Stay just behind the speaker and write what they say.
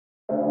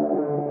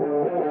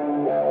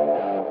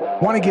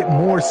Want to get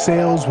more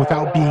sales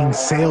without being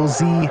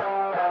salesy?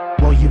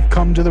 Well, you've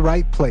come to the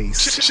right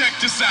place. Check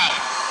this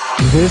out.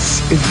 This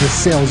is the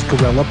Sales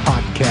Gorilla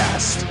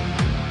Podcast.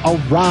 All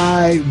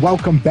right,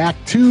 welcome back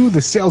to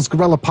the Sales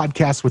Gorilla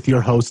Podcast with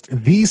your host,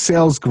 the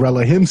Sales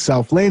Gorilla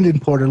himself, Landon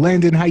Porter.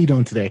 Landon, how you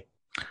doing today?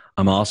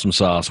 I'm awesome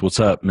sauce. What's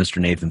up,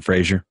 Mr. Nathan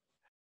Frazier?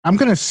 I'm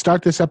going to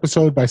start this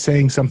episode by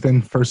saying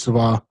something, first of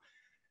all.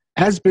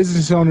 As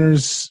business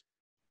owners,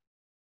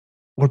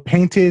 we're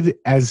painted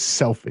as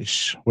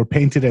selfish. We're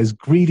painted as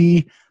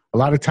greedy. A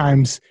lot of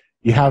times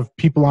you have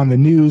people on the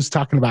news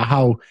talking about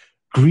how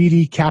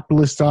greedy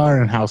capitalists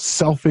are and how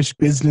selfish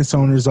business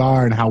owners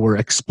are and how we're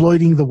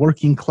exploiting the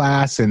working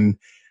class and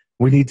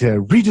we need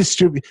to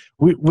redistribute.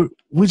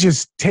 We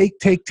just take,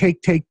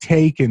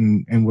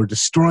 and we're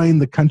destroying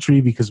the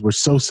country because we're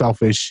so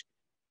selfish.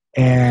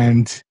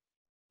 And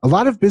a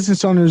lot of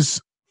business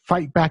owners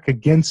fight back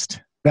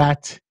against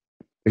that.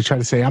 They try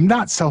to say, I'm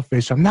not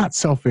selfish.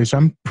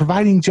 I'm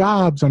providing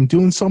jobs. I'm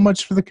doing so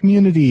much for the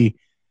community.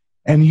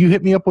 And you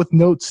hit me up with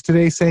notes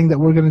today saying that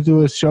we're going to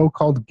do a show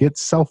called Get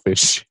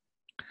Selfish.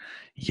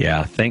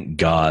 Yeah, thank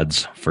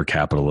gods for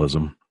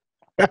capitalism.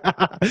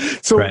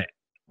 So right.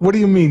 What do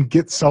you mean,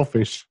 get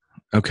selfish?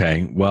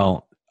 Okay,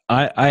 well,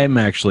 I am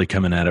actually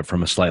coming at it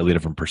from a slightly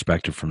different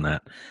perspective from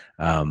that.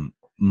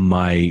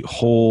 My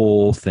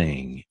whole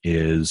thing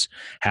is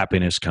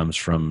happiness comes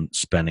from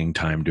spending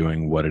time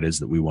doing what it is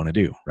that we want to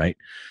do, right?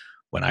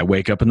 When I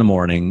wake up in the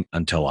morning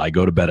until I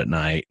go to bed at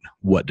night,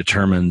 what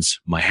determines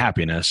my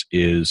happiness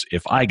is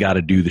if I got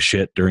to do the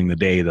shit during the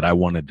day that I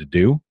wanted to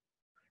do,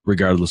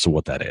 regardless of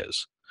what that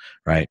is,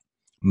 right?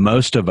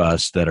 Most of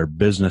us that are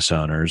business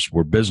owners,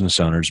 we're business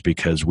owners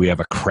because we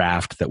have a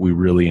craft that we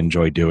really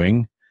enjoy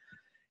doing,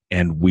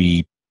 and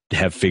we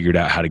have figured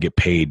out how to get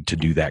paid to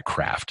do that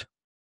craft.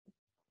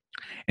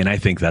 And I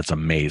think that's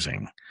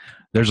amazing.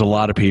 There's a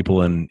lot of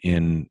people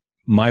in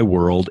my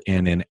world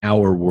and in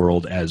our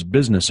world as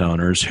business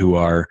owners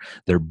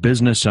they're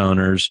business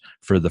owners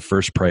for the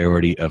first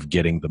priority of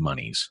getting the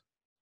monies.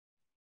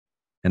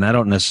 And I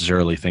don't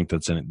necessarily think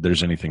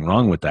there's anything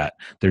wrong with that.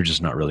 They're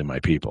just not really my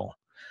people.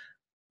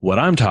 What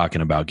I'm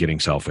talking about getting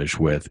selfish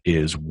with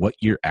is what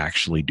you're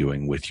actually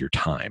doing with your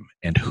time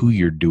and who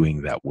you're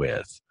doing that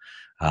with.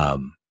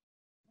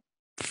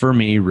 For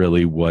me,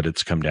 really what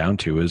it's come down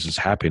to is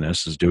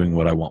happiness is doing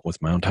what I want with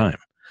my own time.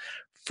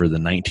 For the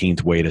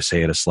 19th way to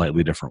say it a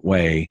slightly different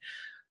way,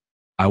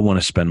 I want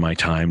to spend my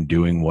time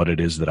doing what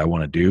it is that I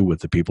want to do with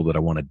the people that I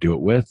want to do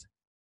it with.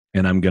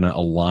 And I'm going to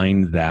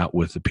align that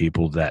with the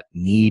people that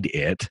need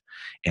it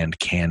and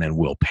can and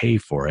will pay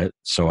for it,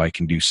 so I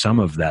can do some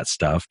of that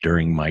stuff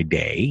during my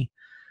day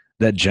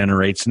that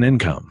generates an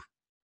income.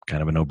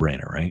 Kind of a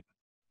no-brainer, right?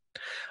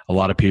 A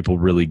lot of people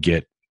really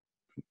get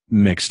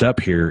mixed up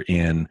here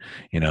in,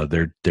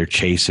 they're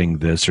chasing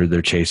this or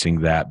they're chasing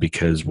that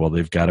because, well,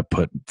 they've got to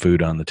put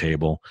food on the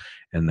table,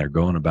 and they're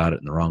going about it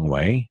in the wrong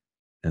way.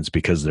 And it's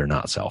because they're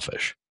not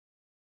selfish.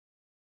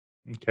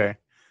 Okay.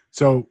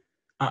 So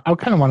I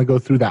kind of want to go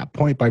through that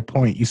point by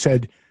point. You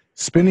said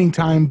spending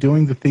time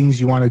doing the things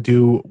you want to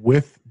do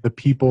with the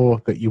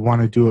people that you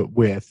want to do it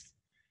with.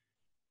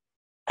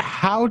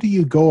 How do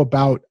you go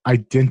about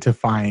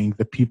identifying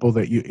the people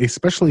that you,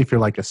 especially if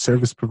you're like a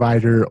service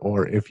provider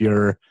or if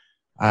you're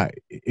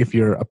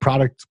a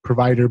product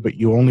provider, but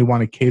you only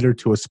want to cater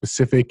to a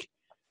specific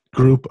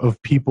group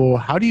of people?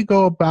 How do you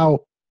go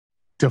about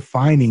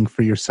defining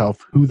for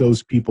yourself who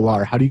those people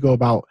are? How do you go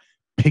about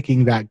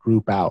picking that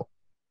group out?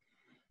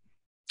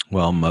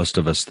 Well, most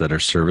of us that are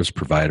service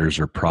providers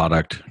or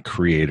product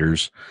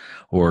creators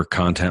or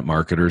content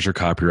marketers or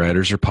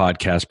copywriters or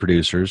podcast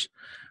producers,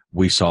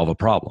 we solve a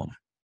problem,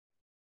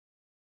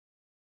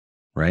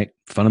 right?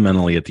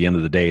 Fundamentally, at the end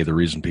of the day, the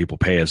reason people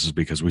pay us is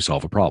because we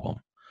solve a problem.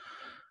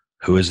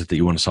 Who is it that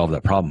you want to solve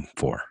that problem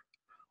for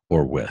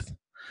or with?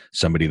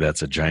 Somebody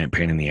that's a giant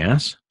pain in the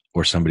ass,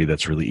 or somebody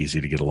that's really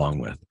easy to get along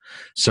with?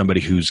 Somebody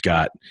who's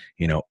got,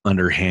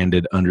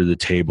 underhanded, under the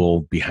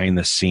table, behind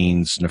the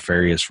scenes,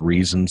 nefarious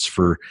reasons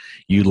for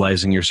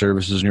utilizing your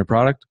services and your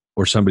product,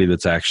 or somebody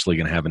that's actually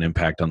going to have an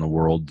impact on the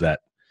world that,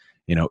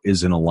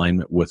 is in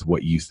alignment with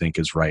what you think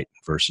is right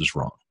versus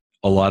wrong.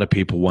 A lot of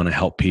people want to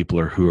help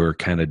people who are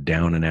kind of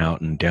down and out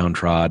and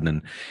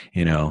downtrodden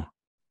and,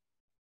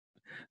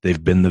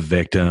 they've been the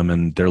victim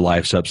and their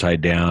life's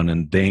upside down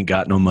and they ain't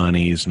got no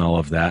monies and all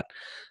of that.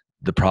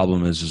 The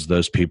problem is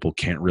those people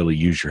can't really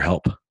use your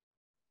help,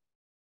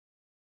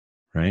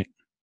 right?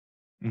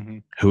 Mm-hmm.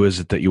 Who is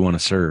it that you want to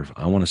serve?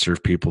 I want to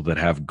serve people that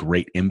have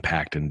great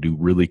impact and do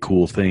really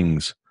cool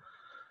things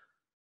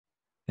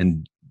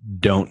and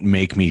don't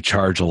make me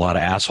charge a lot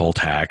of asshole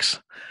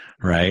tax,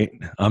 right?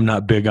 I'm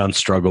not big on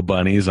struggle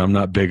bunnies. I'm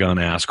not big on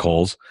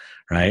assholes,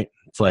 right?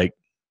 It's like,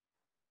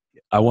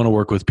 I want to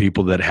work with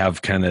people that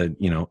have kind of,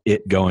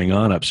 it going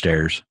on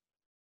upstairs.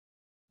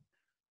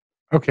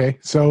 Okay.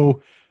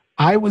 So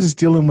I was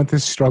dealing with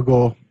this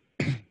struggle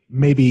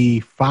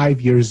maybe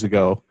 5 years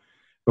ago.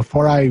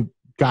 Before I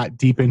got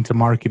deep into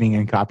marketing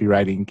and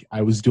copywriting,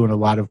 I was doing a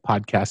lot of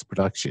podcast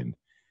production.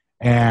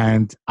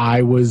 And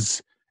I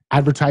was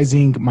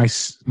advertising my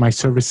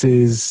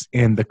services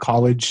in the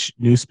college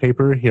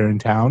newspaper here in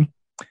town,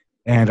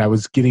 and I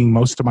was getting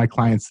most of my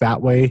clients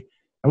that way.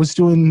 I was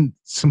doing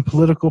some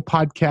political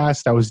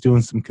podcasts. I was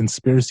doing some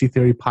conspiracy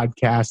theory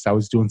podcasts. I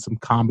was doing some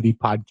comedy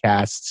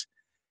podcasts,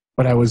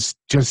 but I was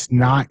just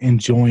not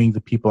enjoying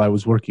the people I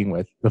was working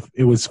with.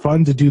 It was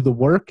fun to do the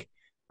work,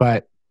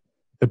 but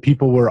the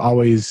people were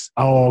always,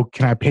 oh,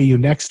 can I pay you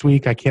next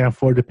week? I can't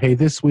afford to pay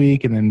this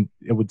week. And then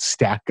it would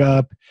stack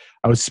up.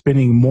 I was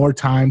spending more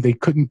time. They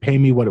couldn't pay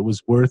me what it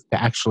was worth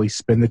to actually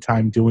spend the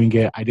time doing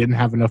it. I didn't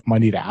have enough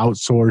money to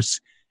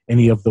outsource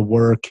any of the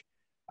work.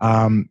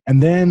 And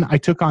then I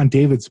took on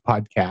David's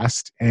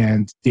podcast,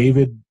 and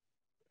David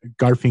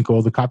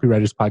Garfinkel, the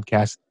Copywriters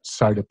Podcast,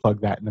 sorry to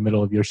plug that in the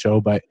middle of your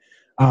show, but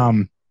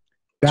that's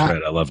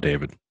right. I love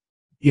David.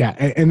 Yeah.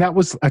 And that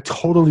was a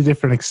totally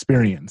different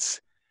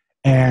experience.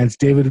 And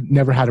David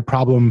never had a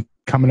problem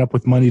coming up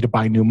with money to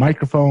buy new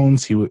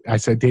microphones. I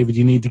said, David,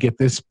 you need to get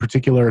this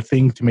particular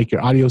thing to make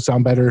your audio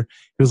sound better.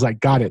 He was like,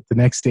 got it. The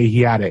next day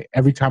he had it.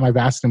 Every time I've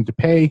asked him to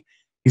pay,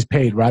 he's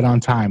paid right on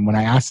time. When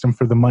I asked him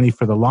for the money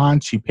for the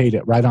launch, he paid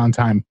it right on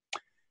time.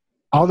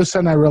 All of a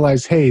sudden I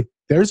realized, hey,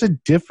 there's a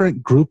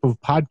different group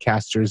of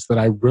podcasters that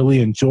I really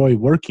enjoy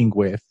working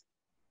with.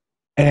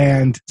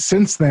 And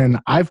since then,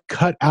 I've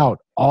cut out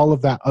all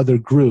of that other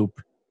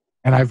group.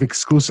 And I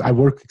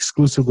work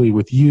exclusively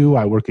with you.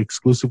 I work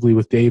exclusively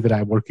with David.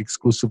 I work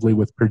exclusively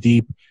with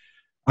Pradeep.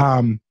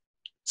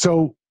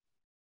 So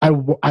I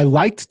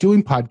liked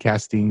doing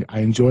podcasting. I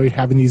enjoy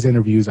having these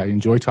interviews. I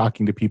enjoy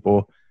talking to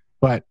people.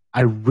 But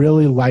I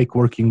really like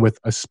working with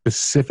a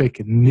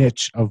specific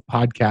niche of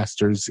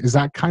podcasters. Is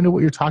that kind of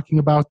what you're talking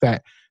about?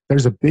 That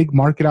there's a big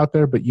market out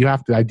there, but you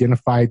have to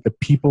identify the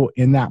people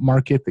in that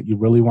market that you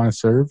really want to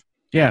serve?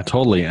 Yeah,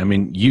 totally. I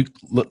mean,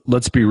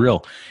 let's be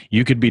real.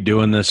 You could be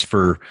doing this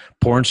for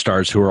porn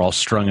stars who are all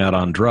strung out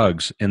on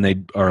drugs and they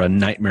are a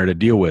nightmare to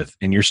deal with.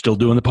 And you're still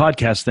doing the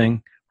podcast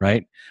thing,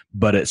 right?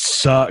 But it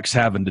sucks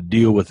having to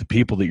deal with the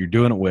people that you're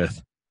doing it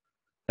with.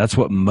 That's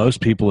what most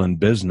people in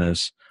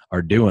business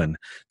are doing.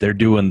 They're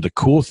doing the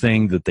cool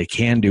thing that they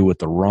can do with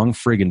the wrong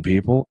friggin'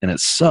 people, and it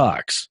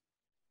sucks.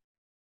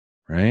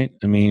 Right?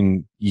 I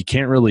mean, you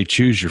can't really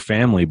choose your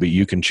family, but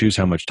you can choose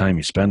how much time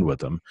you spend with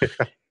them.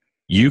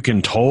 You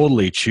can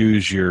totally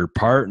choose your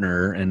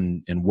partner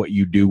and what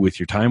you do with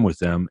your time with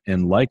them.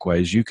 And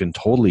likewise, you can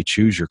totally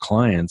choose your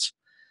clients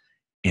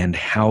and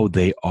how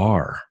they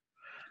are,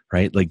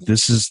 right? Like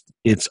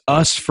it's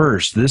us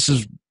first. This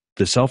is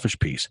the selfish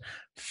piece.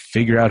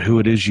 Figure out who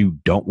it is you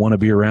don't want to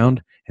be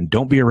around and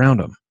don't be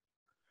around them.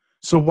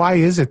 So why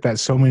is it that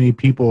so many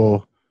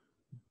people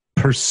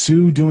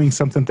pursue doing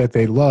something that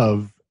they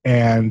love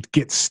and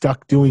get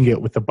stuck doing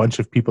it with a bunch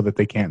of people that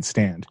they can't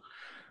stand?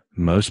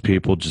 Most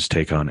people just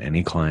take on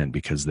any client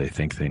because they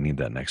think they need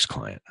that next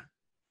client.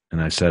 And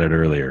I said it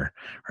earlier,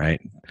 right?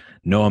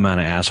 No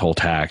amount of asshole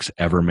tax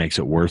ever makes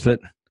it worth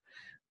it.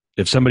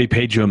 If somebody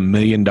paid you $1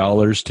 million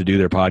to do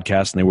their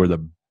podcast and they were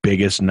the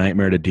biggest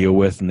nightmare to deal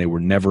with and they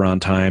were never on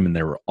time and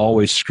they were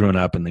always screwing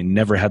up and they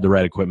never had the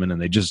right equipment and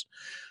they just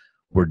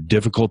were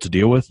difficult to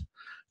deal with,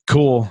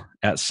 cool.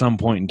 At some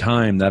point in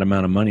time, that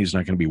amount of money is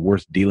not going to be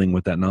worth dealing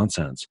with that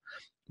nonsense.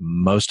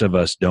 Most of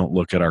us don't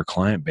look at our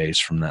client base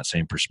from that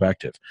same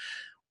perspective.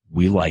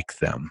 We like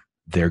them.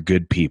 They're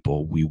good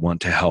people. We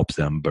want to help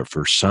them, but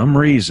for some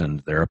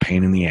reason, they're a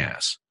pain in the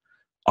ass.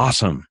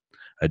 Awesome.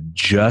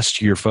 Adjust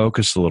your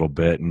focus a little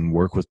bit and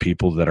work with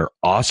people that are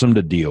awesome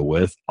to deal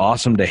with,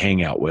 awesome to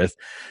hang out with.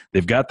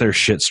 They've got their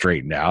shit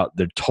straightened out.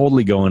 They're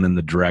totally going in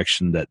the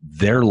direction that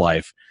their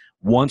life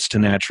wants to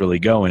naturally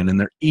go in, and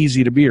they're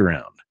easy to be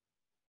around.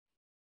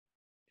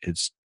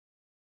 It's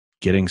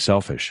getting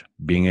selfish,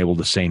 being able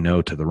to say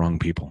no to the wrong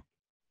people.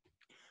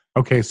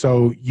 Okay,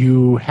 so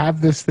you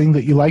have this thing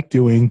that you like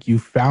doing. You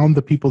found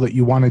the people that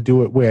you want to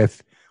do it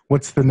with.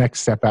 What's the next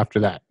step after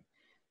that?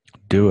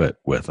 Do it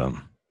with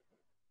them.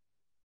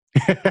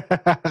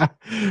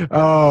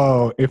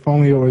 Oh, if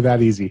only it were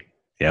that easy.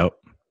 Yep.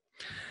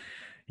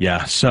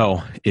 Yeah,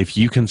 so if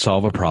you can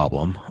solve a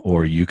problem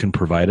or you can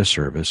provide a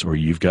service or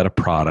you've got a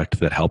product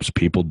that helps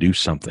people do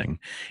something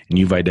and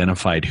you've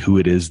identified who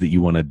it is that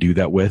you want to do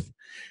that with,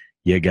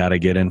 you got to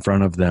get in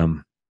front of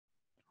them,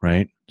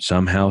 right?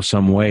 Somehow,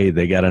 some way,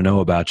 they got to know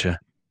about you.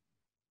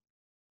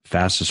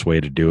 Fastest way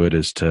to do it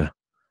is to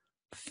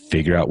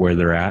figure out where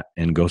they're at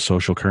and go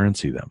social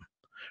currency them,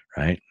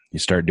 right? You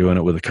start doing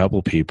it with a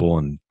couple people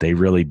and they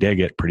really dig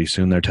it. Pretty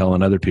soon they're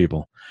telling other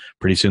people.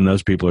 Pretty soon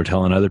those people are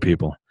telling other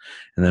people.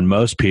 And then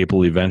most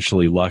people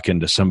eventually luck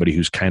into somebody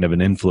who's kind of an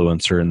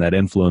influencer, and that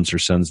influencer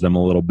sends them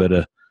a little bit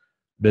of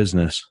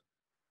business.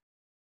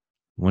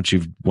 Once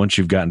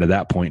you've gotten to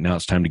that point, now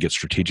it's time to get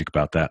strategic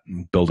about that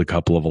and build a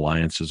couple of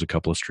alliances, a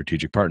couple of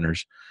strategic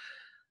partners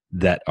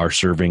that are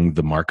serving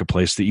the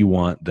marketplace that you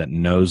want, that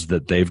knows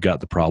that they've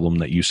got the problem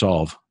that you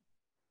solve,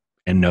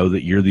 and know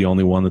that you're the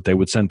only one that they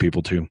would send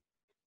people to.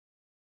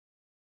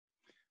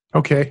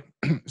 Okay,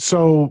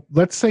 so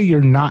let's say you're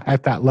not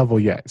at that level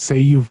yet. Say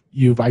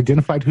you've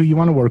identified who you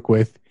want to work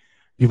with.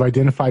 You've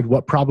identified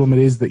what problem it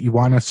is that you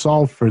want to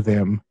solve for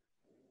them.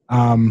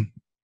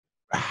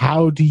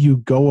 how do you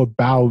go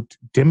about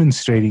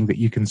demonstrating that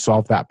you can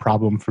solve that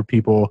problem for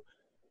people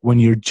when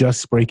you're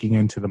just breaking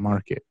into the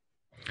market?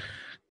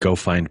 Go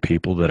find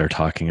people that are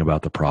talking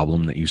about the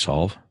problem that you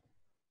solve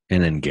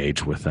and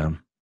engage with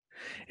them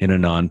in a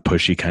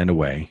non-pushy kind of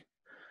way,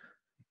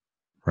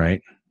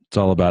 right? It's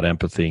all about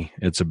empathy.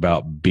 It's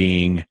about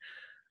being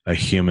a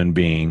human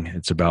being.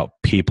 It's about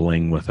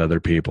peopling with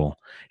other people.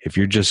 If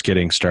you're just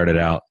getting started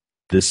out,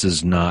 this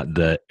is not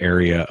the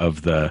area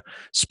of the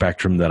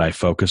spectrum that I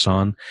focus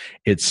on.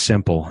 It's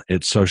simple.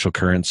 It's social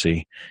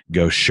currency.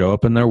 Go show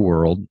up in their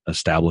world,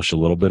 establish a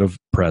little bit of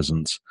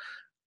presence,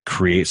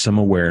 create some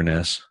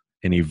awareness,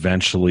 and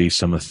eventually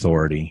some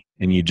authority.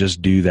 And you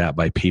just do that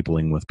by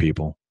peopling with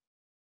people.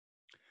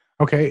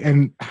 Okay.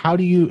 And how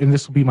do you, and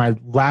this will be my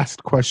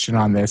last question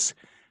on this,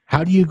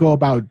 how do you go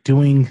about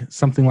doing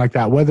something like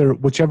that,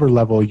 whichever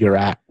level you're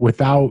at,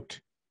 without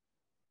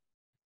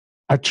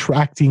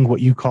attracting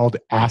what you called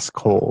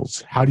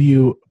assholes? How do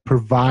you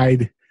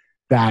provide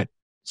that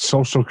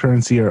social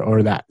currency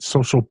or that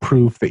social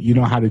proof that you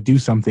know how to do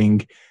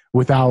something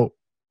without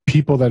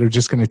people that are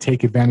just going to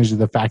take advantage of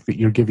the fact that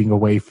you're giving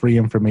away free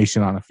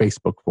information on a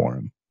Facebook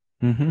forum?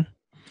 Mm-hmm.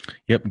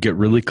 Yep. Get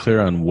really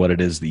clear on what it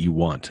is that you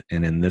want.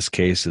 And in this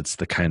case, it's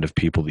the kind of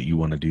people that you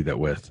want to do that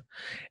with,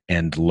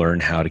 and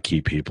learn how to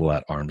keep people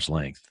at arm's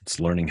length.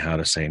 It's learning how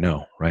to say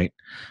no, right?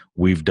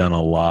 We've done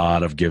a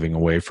lot of giving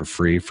away for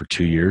free for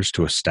 2 years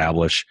to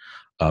establish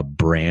a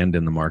brand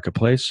in the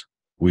marketplace.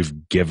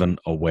 We've given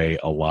away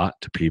a lot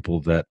to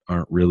people that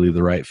aren't really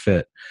the right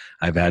fit.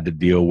 I've had to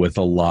deal with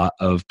a lot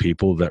of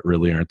people that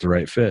really aren't the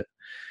right fit.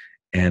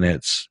 And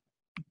it's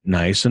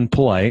nice and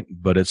polite,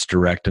 but it's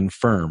direct and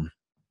firm.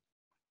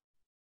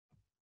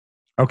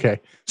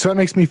 Okay. So that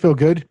makes me feel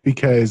good,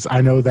 because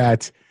I know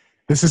that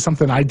this is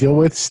something I deal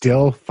with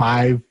still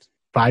five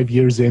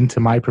years into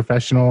my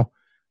professional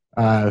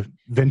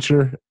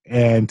venture.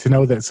 And to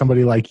know that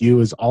somebody like you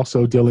is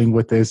also dealing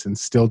with this and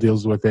still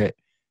deals with it.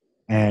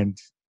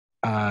 And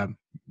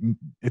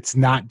it's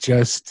not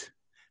just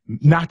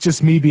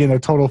me being a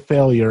total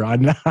failure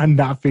on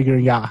not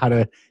figuring out how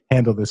to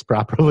handle this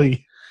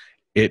properly.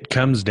 It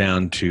comes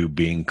down to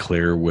being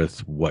clear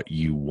with what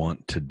you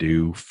want to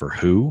do for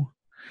who,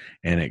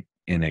 and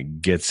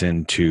it gets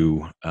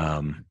into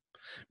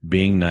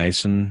being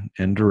nice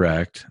and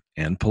direct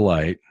and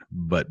polite,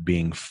 but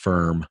being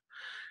firm.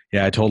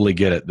 Yeah, I totally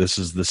get it. This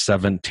is the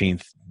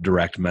 17th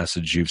direct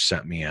message you've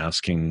sent me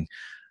asking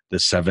the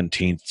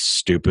 17th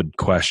stupid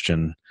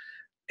question,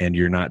 and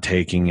you're not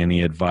taking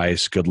any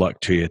advice. Good luck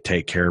to you.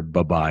 Take care.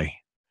 Bye-bye.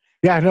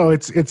 Yeah, no,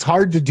 it's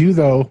hard to do,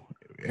 though,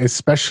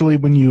 especially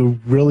when you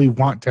really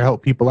want to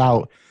help people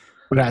out.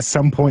 But at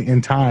some point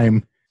in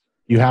time,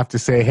 you have to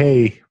say,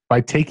 hey,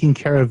 by taking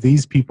care of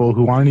these people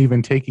who aren't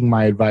even taking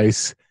my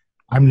advice,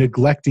 I'm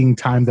neglecting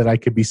time that I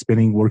could be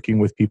spending working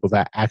with people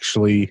that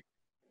actually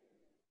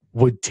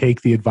would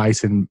take the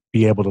advice and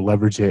be able to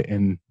leverage it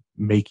and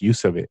make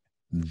use of it.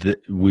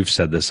 We've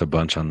said this a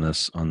bunch on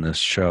this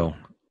show,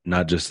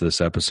 not just this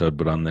episode,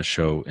 but on this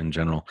show in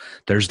general.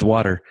 There's the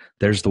water.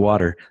 There's the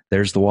water.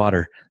 There's the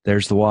water.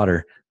 There's the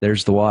water.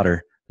 There's the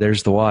water.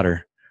 There's the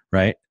water.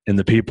 Right? And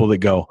the people that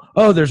go,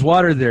 oh, there's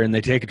water there, and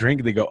they take a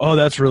drink and they go, oh,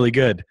 that's really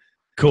good.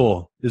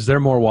 Cool. Is there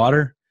more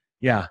water?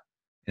 Yeah.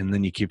 And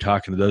then you keep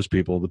talking to those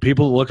people. The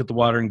people that look at the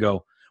water and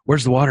go,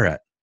 where's the water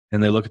at?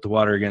 And they look at the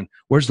water again.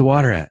 Where's the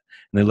water at?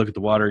 And they look at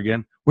the water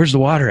again. Where's the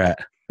water at?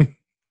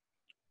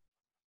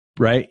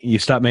 Right? You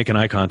stop making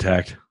eye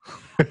contact.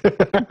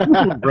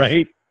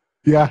 Right?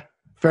 Yeah,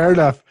 fair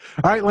enough.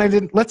 All right,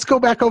 Landon, let's go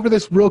back over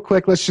this real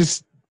quick. Let's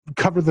just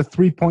cover the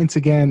 3 points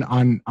again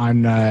on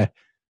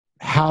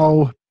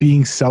how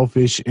being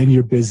selfish in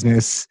your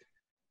business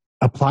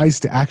applies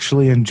to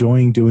actually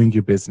enjoying doing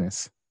your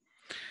business.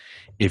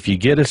 If you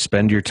get to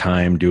spend your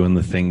time doing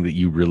the thing that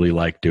you really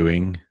like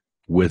doing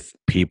with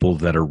people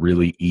that are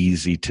really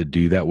easy to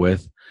do that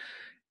with,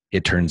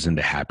 it turns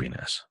into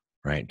happiness,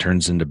 right? It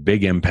turns into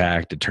big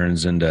impact. It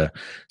turns into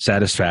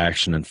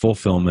satisfaction and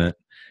fulfillment,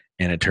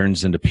 and it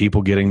turns into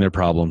people getting their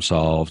problem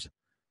solved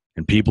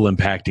and people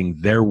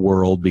impacting their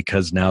world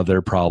because now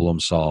their problem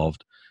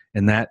solved.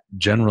 And that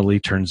generally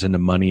turns into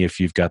money if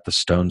you've got the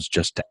stones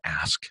just to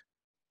ask.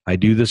 I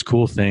do this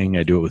cool thing.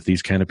 I do it with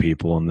these kind of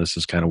people, and this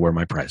is kind of where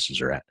my prices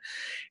are at.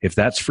 If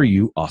that's for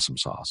you, awesome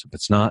sauce. If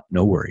it's not,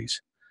 no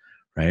worries,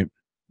 right?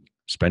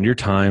 Spend your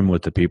time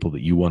with the people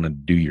that you want to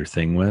do your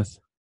thing with,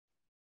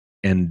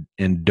 and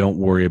don't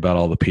worry about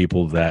all the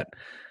people that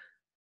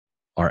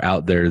are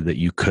out there that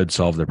you could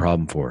solve their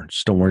problem for.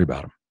 Just don't worry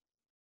about them.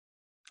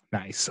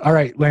 Nice. All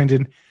right,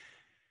 Landon,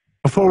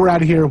 before we're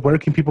out of here, where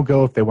can people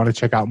go if they want to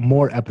check out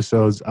more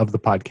episodes of the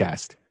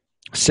podcast?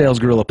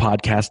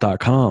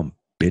 SalesGorillaPodcast.com.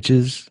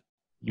 Bitches.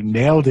 You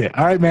nailed it.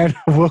 All right, man.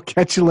 We'll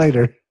catch you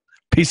later.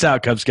 Peace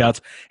out, Cub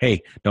Scouts.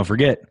 Hey, don't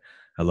forget,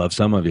 I love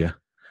some of you.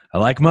 I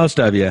like most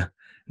of you. And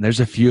there's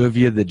a few of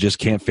you that just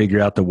can't figure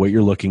out that what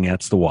you're looking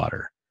at's the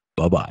water.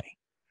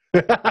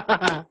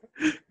 Bye-bye.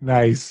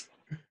 Nice.